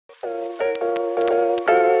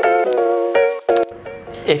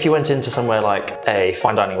If you went into somewhere like a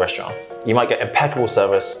fine dining restaurant, you might get impeccable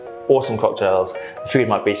service, awesome cocktails, the food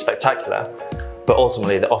might be spectacular, but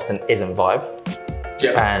ultimately there often isn't vibe.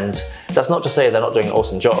 Yeah. And that's not to say they're not doing an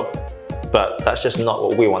awesome job, but that's just not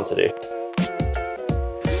what we want to do.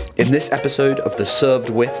 In this episode of the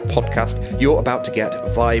Served With podcast, you're about to get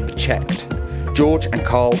vibe checked. George and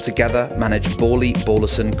Karl together manage Ballie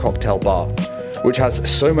Ballerson Cocktail Bar, which has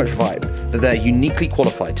so much vibe that they're uniquely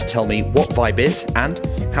qualified to tell me what vibe is and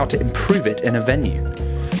how to improve it in a venue.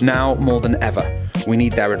 Now more than ever, we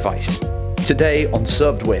need their advice. Today on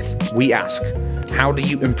Served With, we ask, how do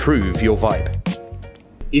you improve your vibe?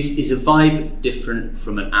 Is a vibe different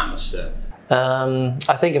from an atmosphere?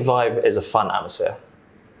 I think a vibe is a fun atmosphere.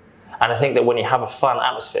 And I think that when you have a fun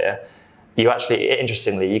atmosphere, you actually,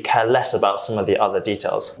 interestingly, you care less about some of the other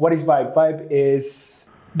details. What is vibe? Vibe is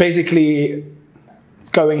basically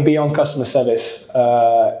going beyond customer service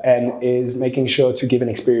and is making sure to give an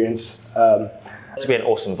experience. To be an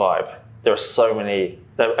awesome vibe, there are so many,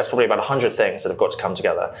 there's probably about 100 things that have got to come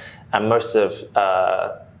together. And most of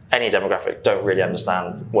any demographic don't really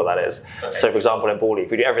understand what that is. Okay. So for example, in Ballie,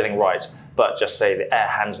 if we do everything right, but just say the air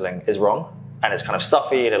handling is wrong, and it's kind of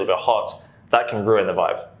stuffy, a little bit hot, that can ruin the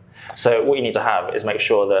vibe. So what you need to have is make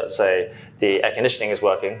sure that, say, the air conditioning is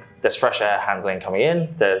working, there's fresh air handling coming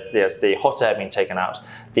in, there's the hot air being taken out,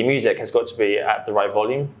 the music has got to be at the right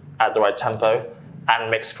volume, at the right tempo,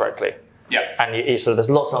 and mixed correctly. Yeah. And so there's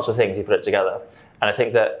lots and lots of things you put it together. And I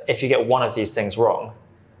think that if you get one of these things wrong,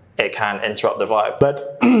 it can interrupt the vibe.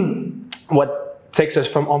 But what takes us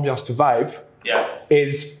from ambiance to vibe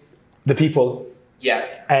is the people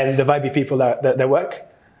and the vibey people that work.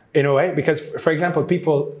 In a way, because for example,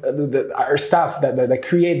 people, our staff that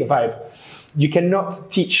create the vibe, you cannot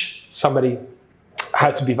teach somebody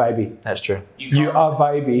how to be vibey. That's true. You are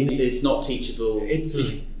vibey. It's not teachable.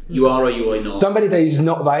 You are or you are not. Somebody that is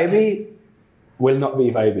not vibey will not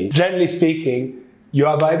be vibey. Generally speaking, you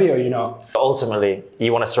are vibey or you're not. Ultimately,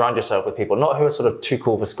 you want to surround yourself with people, not who are sort of too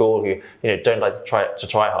cool for school, who don't like to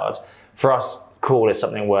try hard. For us, cool is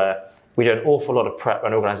something where we do an awful lot of prep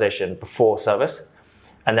and organisation before service.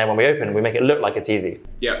 And then when we open, we make it look like it's easy.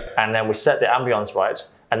 Yeah. And then we set the ambience right.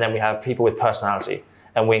 And then we have people with personality.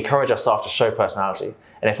 And we encourage our staff to show personality.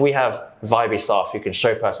 And if we have vibey staff who can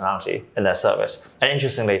show personality in their service, and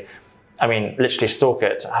interestingly, I mean, literally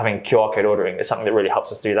Stalkit, having QR code ordering is something that really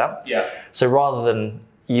helps us do that. Yeah. So rather than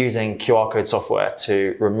using QR code software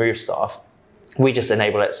to remove staff, we just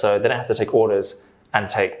enable it so they don't have to take orders and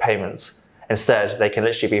take payments. Instead, they can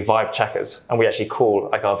literally be vibe checkers, and we actually call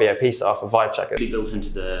like our VIP staff vibe checkers. Be built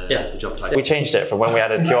into the job title. We changed it from when we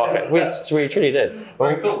added QR codes. We truly did.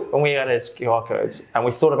 When we added QR codes, and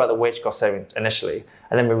we thought about the wage cost saving initially,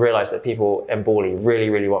 and then we realised that people in Ballie really,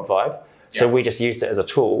 really want vibe. So we just used it as a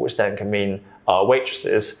tool, which then can mean our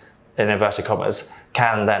waitresses, in inverted commas,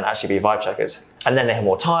 can then actually be vibe checkers. And then they have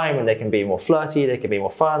more time, and they can be more flirty, they can be more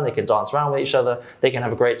fun, they can dance around with each other, they can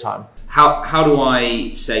have a great time. How do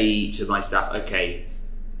I say to my staff, okay,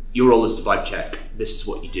 your role is to vibe check, this is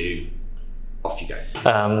what you do, off you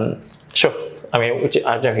go? Sure. I mean, I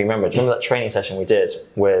don't know if you remember. Do you remember that training session we did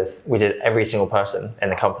every single person in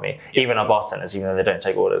the company, even our bartenders, even though they don't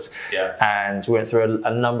take orders. Yeah. And we went through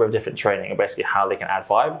a number of different training of basically how they can add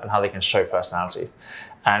vibe and how they can show personality.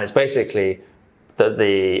 And it's basically that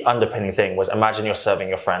the underpinning thing was, imagine you're serving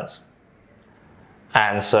your friends.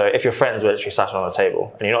 And so if your friends were literally sat on a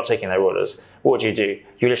table and you're not taking their orders, what would you do?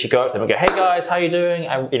 You literally go up to them and go, hey guys, how you doing?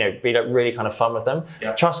 And be like really kind of fun with them.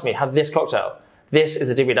 Yeah. Trust me, have this cocktail. This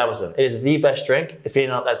is the Ballie Ballerson. It is the best drink. It's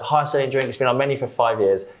the highest selling drink. It's been on menu for 5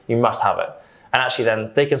 years. You must have it. And actually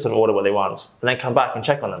then they can sort of order what they want and then come back and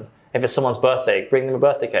check on them. If it's someone's birthday, bring them a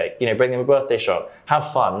birthday cake, bring them a birthday shot,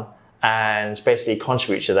 have fun and basically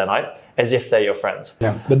contribute to their night as if they're your friends.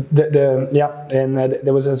 Yeah, but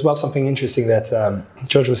there was as well something interesting that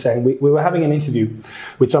George was saying. We were having an interview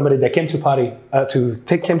with somebody that came to party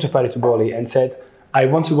to Ballie and said, I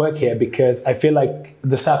want to work here because I feel like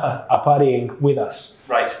the staff are partying with us.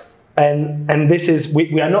 Right. And this is,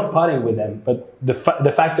 we are not partying with them, but the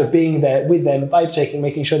fact of being there with them, vibe checking,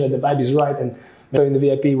 making sure that the vibe is right. And so in the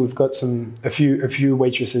VIP, we've got a few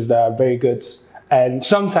waitresses that are very good. And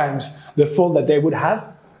sometimes the fault that they would have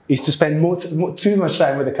is to spend too much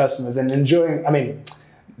time with the customers and enjoying, I mean,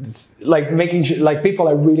 like making sure, like people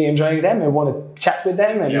are really enjoying them and want to chat with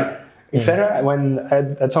them and etc. And when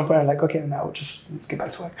at some point I'm like, okay, now let's get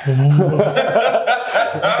back to work.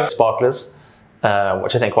 Sparklers,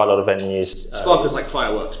 which I think quite a lot of venues. Sparklers like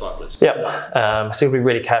fireworks sparklers. Yeah, so you'll be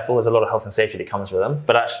really careful. There's a lot of health and safety that comes with them.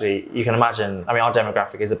 But actually, you can imagine, I mean, our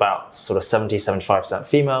demographic is about sort of 70-75%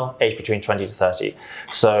 female, aged between 20 to 30.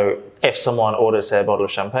 So if someone orders, say, a bottle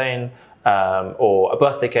of champagne or a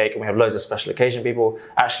birthday cake, and we have loads of special occasion people,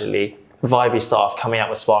 actually, vibey staff coming out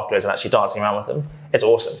with sparklers and actually dancing around with them, it's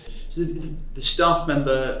awesome. So the staff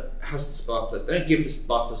member has the sparklers. They don't give the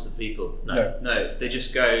sparklers to people. No. They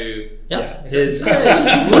just go. Yeah.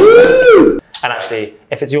 Woo! And actually,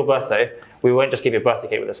 if it's your birthday, we won't just give you a birthday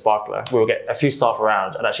cake with a sparkler. We will get a few staff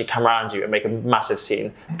around and actually come around you and make a massive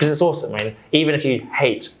scene, because it's awesome. I mean, even if you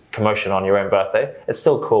hate commotion on your own birthday, it's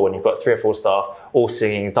still cool when you've got 3 or 4 staff all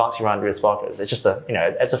singing, dancing around with sparklers. It's just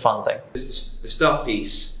it's a fun thing. The staff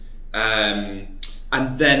piece.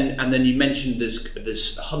 And then you mentioned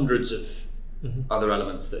there's hundreds of other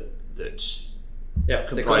elements that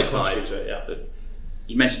comprise vibe.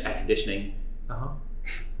 You mentioned air conditioning.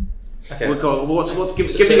 Okay.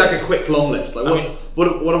 Give me like a quick long list. Like what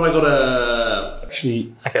have I got to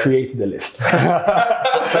actually created the list? So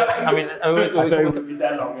I mean, it would be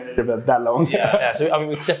that long. That long. Yeah. So I mean,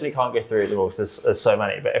 we definitely can't go through them all. There's so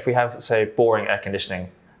many. But if we have, say, boring air conditioning.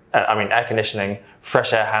 Air conditioning,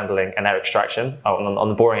 fresh air handling, and air extraction on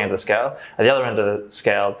the boring end of the scale. At the other end of the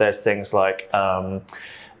scale, there's things like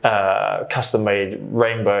custom-made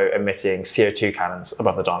rainbow-emitting CO2 cannons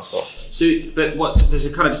above the dance floor. So, but there's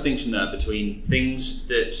a kind of distinction there between things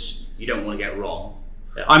that you don't want to get wrong.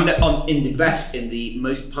 Yeah. I'm in the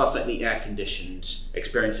most perfectly air-conditioned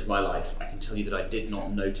experience of my life. I can tell you that I did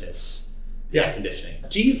not notice air conditioning.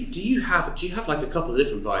 Do you have like a couple of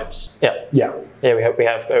different vibes? Yeah. We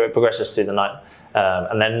have progressives through the night,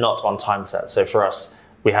 and they're not on time set. So for us,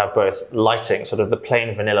 we have both lighting, sort of the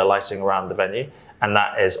plain vanilla lighting around the venue, and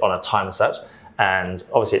that is on a time set. And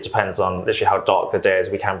obviously it depends on literally how dark the day is.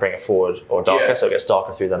 We can bring it forward or darker, so it gets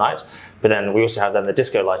darker through the night. But then we also have the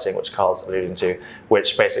disco lighting, which Karl's alluding to,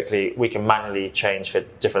 which basically we can manually change for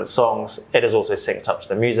different songs. It is also synced up to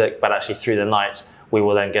the music, but actually through the night, we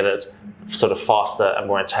will then get it sort of faster and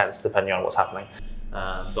more intense depending on what's happening.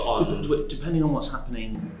 Depending on what's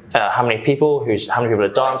happening, how many people are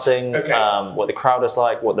dancing, what the crowd is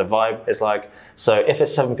like, what the vibe is like. So if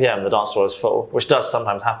it's 7 p.m, the dance floor is full, which does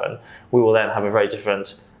sometimes happen, we will then have a very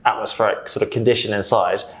different atmospheric sort of condition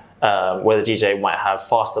inside, where the DJ might have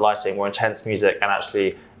faster lighting, more intense music, and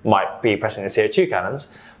actually might be pressing the CO2 cannons.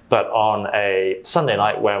 But on a Sunday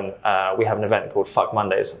night when we have an event called Fuck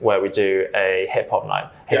Mondays, where we do a hip-hop night,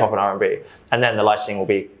 hip-hop and R&B, and then the lighting will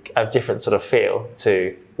be a different sort of feel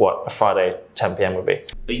to what a Friday 10 p.m. would be.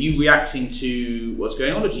 Are you reacting to what's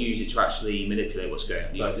going on, or do you use it to actually manipulate what's going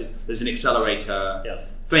on? There's an accelerator. Yeah.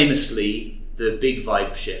 Famously, the big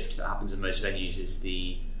vibe shift that happens in most venues is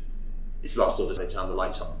it's last orders, they turn the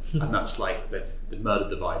lights on, and that's like they've murdered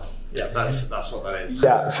the vibe. Yeah, that's what that is.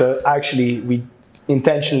 Yeah, so actually we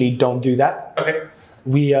intentionally don't do that. Okay.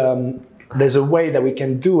 We there's a way that we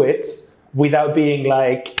can do it without being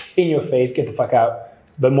like in your face, get the fuck out,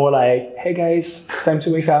 but more like, hey guys, it's time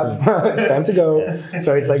to wake up, it's time to go.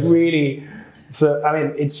 So it's like really. So I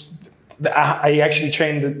mean, I actually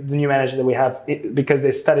trained the new manager that we have because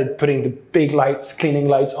they started putting the big lights, cleaning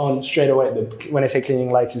lights on straight away. When I say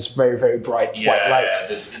cleaning lights, it's very, very bright white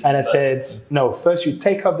lights. And I said, no, first you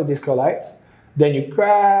take off the disco lights, then you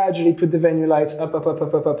gradually put the venue lights up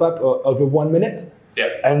over 1 minute. Yeah.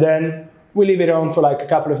 And then we leave it on for like a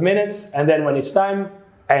couple of minutes. And then when it's time,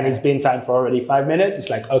 and it's been time for already 5 minutes, it's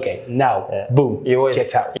like, okay, now, boom,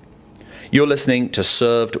 get out. You're listening to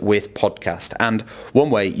Served With Podcast, and one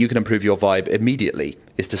way you can improve your vibe immediately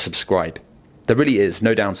is to subscribe. There really is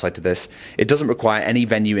no downside to this. It doesn't require any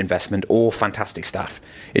venue investment or fantastic staff.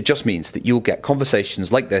 It just means that you'll get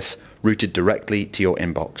conversations like this routed directly to your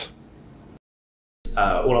inbox.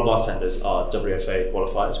 All our bartenders are WFA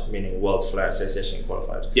qualified, meaning World Flair Association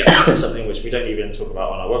qualified. Yeah. It's something which we don't even talk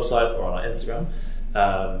about on our website or on our Instagram,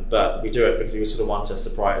 but we do it because we sort of want to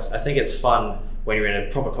surprise. I think it's fun when you're in a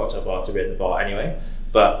proper cocktail bar to be at the bar anyway,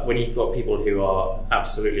 but when you've got people who are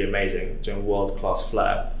absolutely amazing doing world-class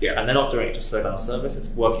flair, and they're not doing it to slow down service,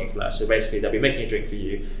 it's working flair. So basically they'll be making a drink for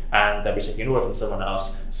you and they'll be taking an order from someone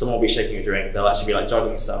else, someone will be shaking a drink, they'll actually be like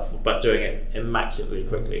juggling stuff, but doing it immaculately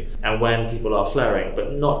quickly. And when people are flaring,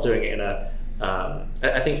 but not doing it in a,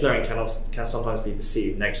 I think flaring can sometimes be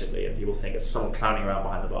perceived negatively and people think it's someone clowning around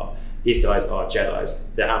behind the bar. These guys are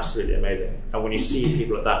Jedis, they're absolutely amazing. And when you see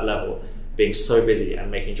people at that level, being so busy and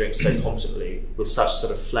making drinks so competently with such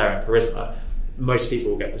sort of flair and charisma, most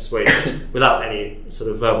people will get persuaded without any sort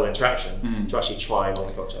of verbal interaction to actually try one of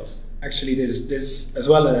the cocktails. Actually, there's as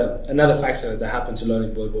well another factor that happens a lot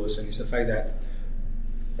in Ballie Ballerson is the fact that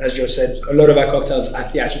as George said, a lot of our cocktails are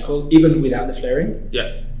theatrical, even without the flaring.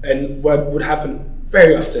 Yeah. And what would happen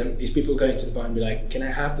very often is people going to the bar and be like, can I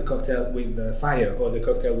have the cocktail with the fire, or the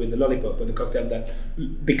cocktail with the lollipop, or the cocktail that,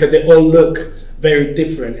 because they all look very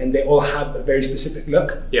different and they all have a very specific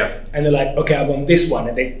look. Yeah. And they're like, okay, I want this one.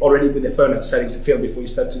 And they already with their phone out starting to film before you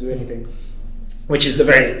start to do anything, which is the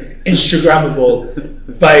very Instagrammable,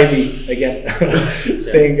 vibey, again,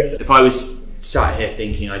 thing. If I was sat here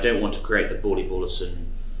thinking, I don't want to create the Ballie Ballerson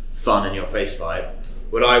fun in your face vibe,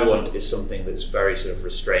 what I want is something that's very sort of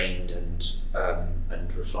restrained and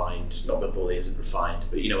refined. Not that Ballie isn't refined,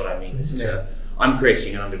 but you know what I mean. This is I'm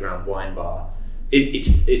creating an underground wine bar.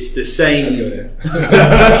 It's the same.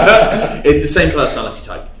 It's the same personality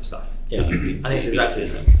type for stuff. Yeah, I think it's exactly the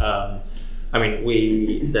same. I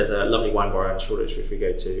mean, there's a lovely wine bar in Shoreditch which we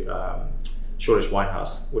go to, Shoreditch Wine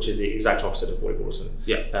House, which is the exact opposite of Ballie Ballerson.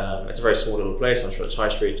 Yeah, it's a very small little place on Shoreditch High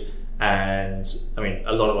Street. And I mean,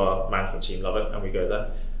 a lot of our management team love it, and we go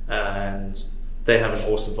there, and they have an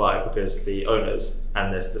awesome vibe because the owners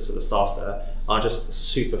and there's the sort of staff there are just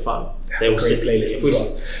super fun. They all sit playlist as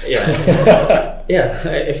well. Yeah, yeah.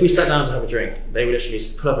 If we sat down to have a drink, they would literally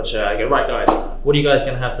put up a chair and go, right guys, what are you guys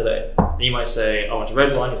going to have today? And you might say, I want a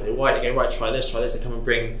red wine. You say white. They go, right, try this. They come and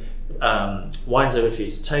bring wines over for you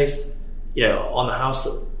to taste. You know, on the house,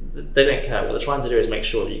 they don't care. What they're trying to do is make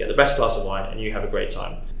sure that you get the best glass of wine and you have a great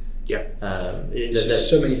time. Yeah, there's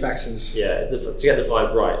so many factors. Yeah, to get the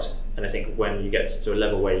vibe right, and I think when you get to a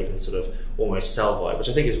level where you can sort of almost sell vibe, which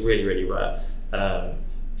I think is really, really rare.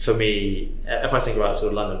 For me, if I think about sort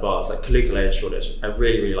of London bars, like Kalukalei in Shoreditch, I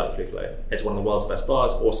really, really like Kalukalei. It's one of the world's best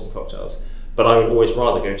bars, awesome cocktails. But I would always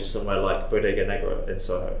rather go to somewhere like Bodega Negra in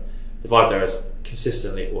Soho. The vibe there is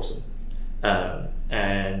consistently awesome.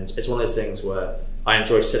 And it's one of those things where I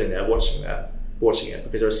enjoy sitting there watching it,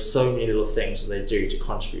 because there are so many little things that they do to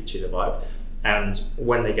contribute to the vibe, and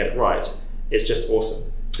when they get it right, it's just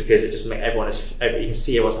awesome because it just makes you can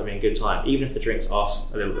see everyone's having a good time, even if the drinks are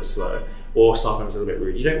a little bit slow or sometimes a little bit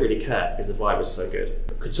rude. You don't really care because the vibe is so good.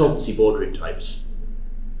 Consultancy boardroom types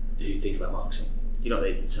who think about marketing, you know,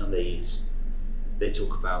 the term they use, they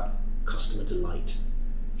talk about customer delight,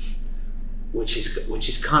 which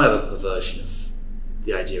is kind of a perversion of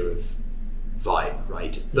the idea of vibe,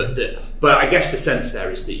 right? But I guess the sense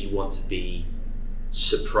there is that you want to be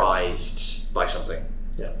surprised by something.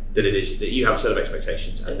 Yeah. That it is that you have a set of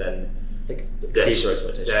expectations, and then exceed your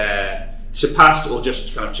expectations. They're surpassed or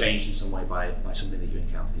just kind of changed in some way by something that you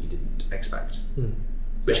encounter that you didn't expect.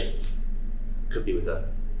 Which could be with a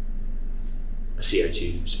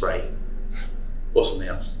CO2 spray or something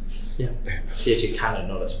else. Yeah, CO2 cannon,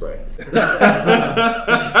 not a spray. Yeah,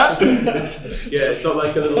 it's not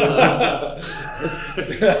like a little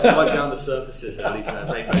plug down the surfaces and leaves that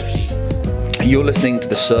very motion. You're listening to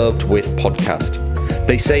the Served With podcast.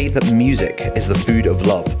 They say that music is the food of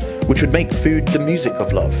love, which would make food the music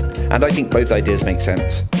of love. And I think both ideas make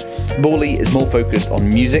sense. Ballie is more focused on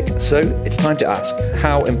music, so it's time to ask,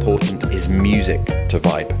 how important is music to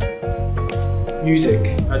vibe?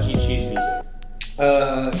 Music. How do you choose music?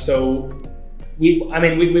 So we've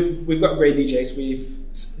got great DJs.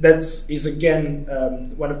 That is again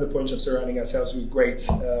one of the points of surrounding ourselves with great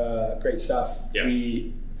staff. Yeah.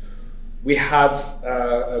 We have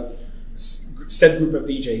a set group of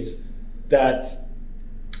DJs that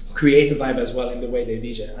create the vibe as well in the way they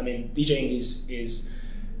DJ. I mean, DJing is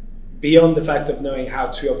beyond the fact of knowing how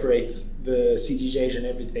to operate the CDJs and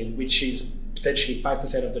everything, which is potentially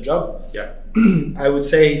 5% of the job. Yeah. I would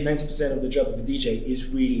say 90% of the job of a DJ is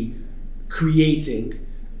really creating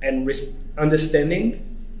and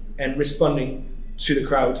understanding and responding to the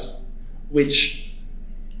crowd, which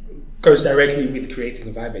goes directly with creating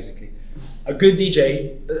a vibe, basically. A good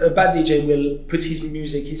DJ, a bad DJ will put his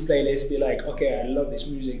music, his playlist, be like, okay, I love this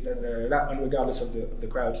music, and regardless of the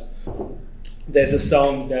crowd. There's a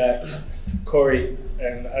song that Corey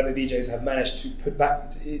and other DJs have managed to put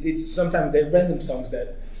back. It's sometimes they're random songs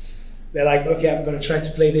that they're like, okay, I'm going to try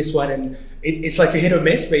to play this one, and it's like a hit or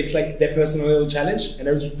miss, but it's like their personal little challenge. And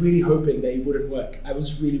I was really hoping that it wouldn't work. I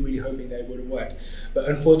was really, really hoping that it wouldn't work. But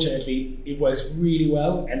unfortunately, it works really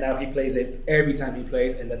well, and now he plays it every time he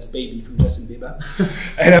plays, and that's Baby from Justin Bieber.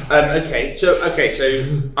 Okay, so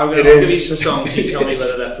I'm going to give you some songs. You tell me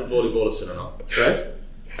whether they're from Ballie Ballerson or not. Sorry?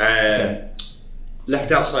 Okay.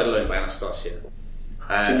 Left Outside Alone by Anastasia.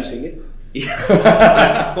 Can you sing it?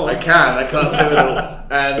 Yeah, I can't sing it all.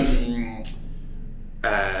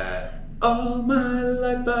 All my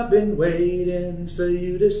life I've been waiting for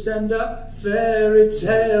you to send a fairy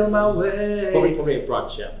tale my way. Probably a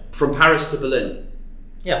brunch, yeah. From Paris to Berlin.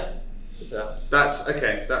 Yeah. That's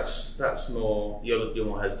okay. That's more. You're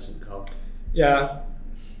more hesitant, Karl. Yeah.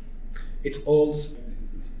 it's old.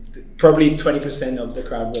 Probably 20% of the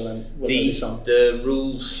crowd will know the song. The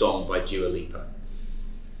Rules song by Dua Lipa.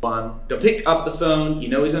 1, don't pick up the phone, you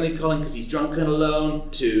know he's only calling because he's drunk and alone.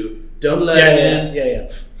 2, don't let him in. Yeah,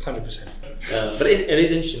 100%. But it is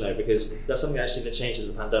interesting though, because that's something actually that changed in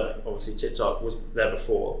the pandemic. Obviously TikTok was there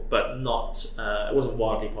before, but not, it wasn't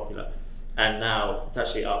wildly popular. And now it's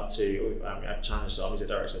actually up to, I've challenged our music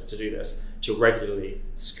director to do this, to regularly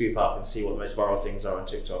scoop up and see what the most viral things are on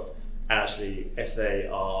TikTok. And actually, if they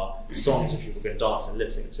are songs which people can dance and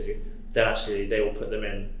lip sync to, then actually they will put them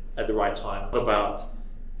in at the right time. What about,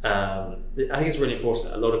 I think it's really important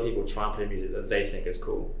that a lot of people try and play music that they think is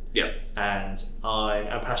cool. Yeah. And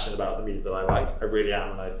I'm passionate about the music that I like. I really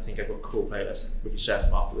am, and I think I've got cool playlists. We can share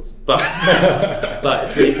some afterwards. But but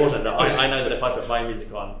it's really important that I know that if I put my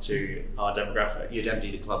music on to our demographic, you'd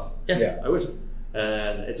empty the club. Yeah, I would.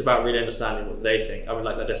 And it's about really understanding what they think. I would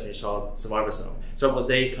like that Destiny's Child Survivor song. So what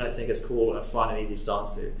they kind of think is cool and fun and easy to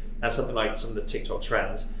dance to. And something like some of the TikTok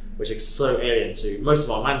trends, which are so alien to most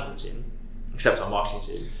of our management team, except our marketing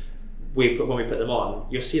team. When we put them on,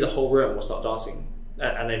 you'll see the whole room will start dancing,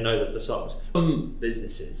 and they know that the songs. Some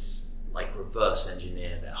businesses like reverse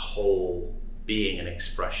engineer their whole being and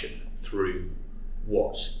expression through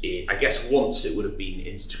what I guess once it would have been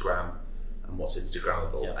Instagram and what's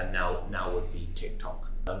Instagrammable, and now would be TikTok.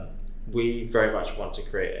 We very much want to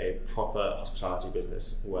create a proper hospitality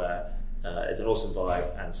business where it's an awesome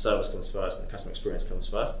vibe and service comes first and the customer experience comes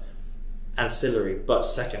first. Ancillary, but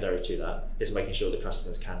secondary to that, is making sure that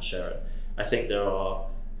customers can share it. I think there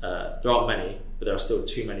aren't many, but there are still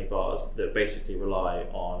too many bars that basically rely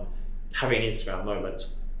on having an Instagram moment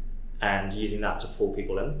and using that to pull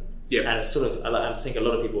people in. Yeah. And it's sort of, I think a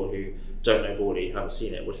lot of people who don't know Ballie, who haven't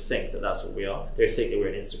seen it, would think that that's what we are. They think that we're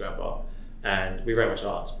an Instagram bar, and we very much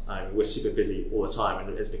aren't. We're super busy all the time,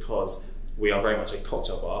 and it's because we are very much a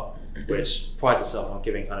cocktail bar, which prides itself on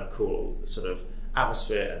giving kind of cool sort of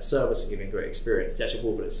atmosphere and service and giving great experience. The actual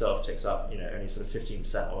bauble itself takes up, only sort of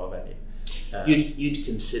 15% of our venue. You'd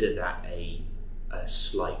consider that a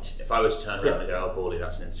slight. If I were to turn around and go, "Oh, Ballie,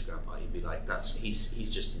 that's an Instagram bar," you'd be like,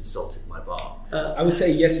 he's just insulted my bar." I would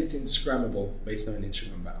say yes, it's Instagrammable, but it's not an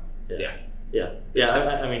Instagram bar. Yeah.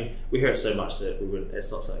 I mean, we hear it so much that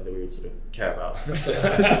it's not something that we would sort of care about.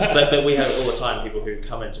 but we have it all the time, people who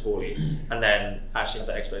come into Ballie and then actually have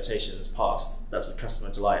their expectations passed. That's a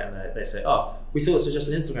customer delight, and they say, "Oh, we thought this was just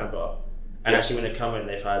an Instagram bar." And actually when they've come in,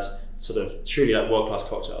 they've had sort of truly like world-class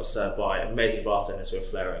cocktails served by amazing bartenders who are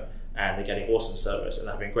flaring, and they're getting awesome service and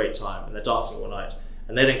they're having a great time and they're dancing all night.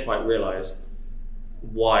 And they didn't quite realise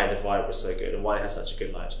why the vibe was so good and why they had such a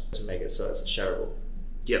good night to make it so it's shareable.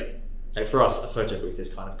 Yep. Like for us, a photo booth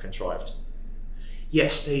is kind of contrived.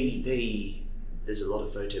 Yes, there's a lot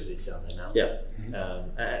of photo booths out there now. Yeah,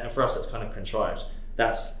 and for us, that's kind of contrived.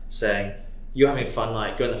 That's saying, you're having a fun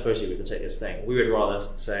night, go in the photo booth and take this thing. We would rather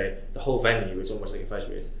say the whole venue is almost like a photo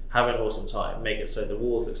booth. Have an awesome time, make it so the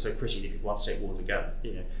walls look so pretty that people want to take walls again.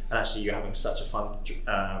 And actually you're having such a fun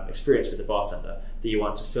experience with the bartender that you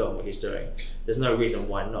want to film what he's doing. There's no reason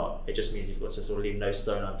why not. It just means you've got to sort of leave no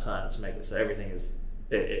stone unturned to make it so everything is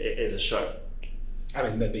a show. I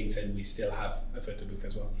mean, that being said, we still have a photo booth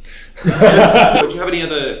as well. Do you have any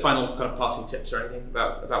other final kind of parting tips or anything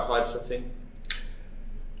about vibe setting?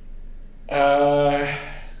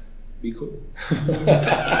 Be cool.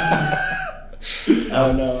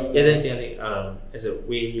 No. Yeah, the other thing I think is that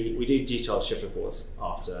we do detailed shift reports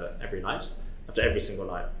after every single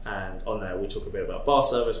night, and on there we talk a bit about bar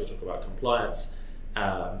service, we talk about compliance,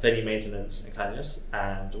 venue maintenance and cleanliness,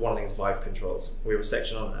 and one of the things is vibe controls. We have a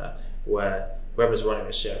section on there where whoever's running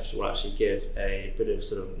the shift will actually give a bit of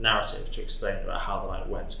sort of narrative to explain about how the night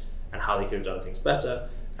went and how they could have done things better.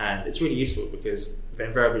 And it's really useful because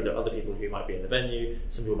invariably there are other people who might be in the venue,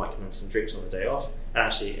 some people might come in with some drinks on the day off, and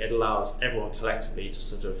actually it allows everyone collectively to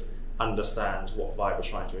sort of understand what vibe we're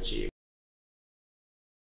trying to achieve.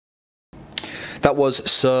 That was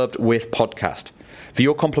Served With Podcast. For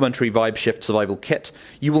your complimentary Vibe Shift survival kit,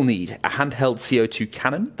 you will need a handheld CO2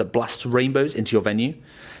 cannon that blasts rainbows into your venue,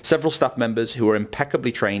 several staff members who are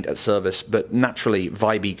impeccably trained at service but naturally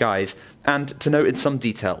vibey guys, and to note in some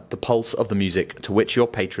detail the pulse of the music to which your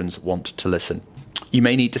patrons want to listen. You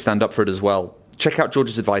may need to stand up for it as well. Check out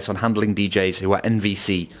George's advice on handling DJs who are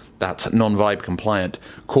NVC, that's non-vibe compliant,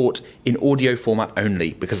 caught in audio format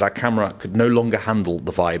only because our camera could no longer handle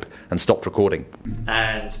the vibe and stopped recording.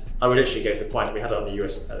 And I would literally go to the point that we had it on the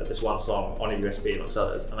this one song on a USB amongst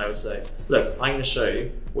others, and I would say, look, I'm going to show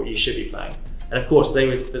you what you should be playing. And of course they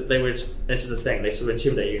would, this is the thing, they sort of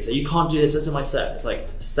intimidate you and say, you can't do this in my set. It's like,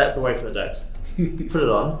 step away from the decks, put it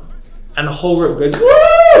on, and the whole room goes, woo!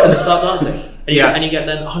 And they start dancing. And you get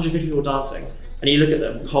then 150 people dancing, and you look at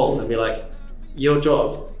them cold and be like, your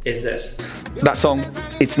job is this. That song,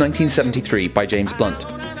 it's 1973 by James Blunt.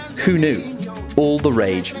 Who knew? All the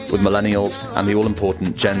rage with millennials and the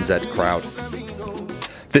all-important Gen Z crowd.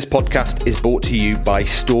 This podcast is brought to you by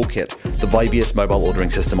StoreKit, the vibiest mobile ordering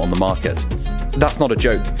system on the market. That's not a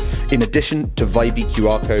joke. In addition to vibey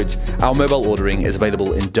QR codes, our mobile ordering is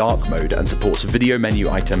available in dark mode and supports video menu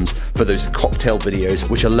items for those cocktail videos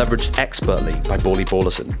which are leveraged expertly by Ballie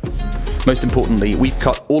Ballerson. Most importantly, we've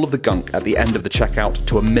cut all of the gunk at the end of the checkout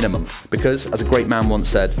to a minimum because, as a great man once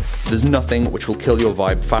said, there's nothing which will kill your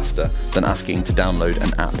vibe faster than asking to download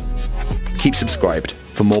an app. Keep subscribed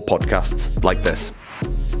for more podcasts like this.